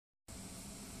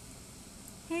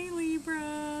Hey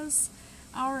Libras!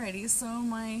 Alrighty, so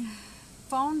my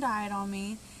phone died on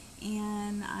me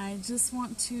and I just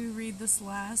want to read this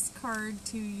last card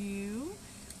to you,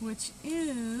 which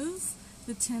is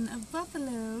the Ten of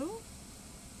Buffalo.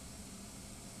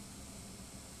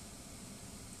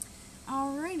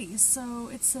 Alrighty, so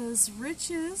it says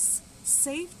riches,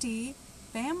 safety,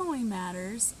 family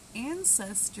matters,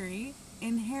 ancestry,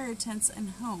 inheritance,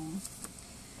 and home.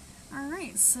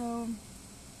 Alright, so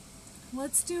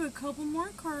let's do a couple more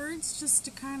cards just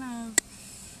to kind of,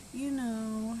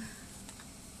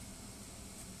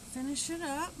 finish it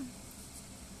up.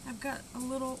 I've got a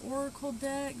little oracle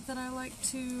deck that I like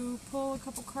to pull a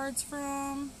couple cards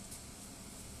from.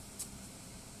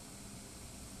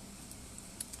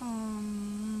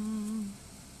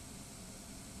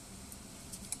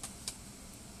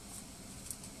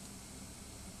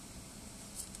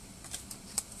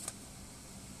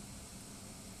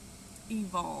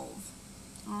 Evolve.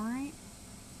 Alright?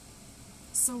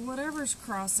 So whatever's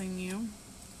crossing you,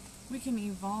 we can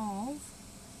evolve,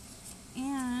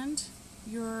 and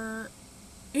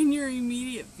in your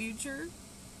immediate future,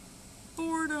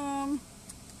 boredom.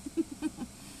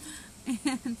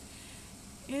 And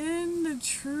in the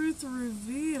truth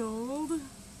revealed,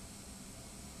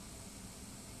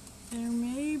 there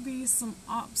may be some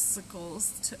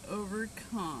obstacles to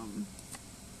overcome.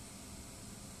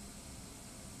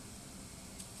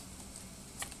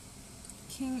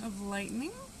 King of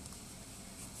Lightning.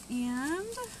 And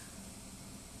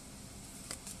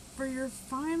for your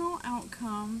final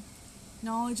outcome,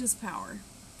 knowledge is power.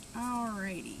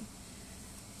 Alrighty.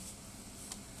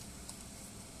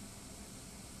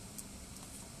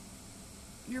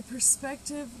 Your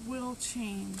perspective will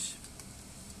change.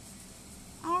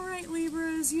 Alright,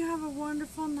 Libras, you have a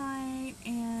wonderful night,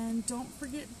 and don't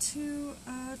forget to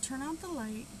turn out the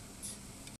light.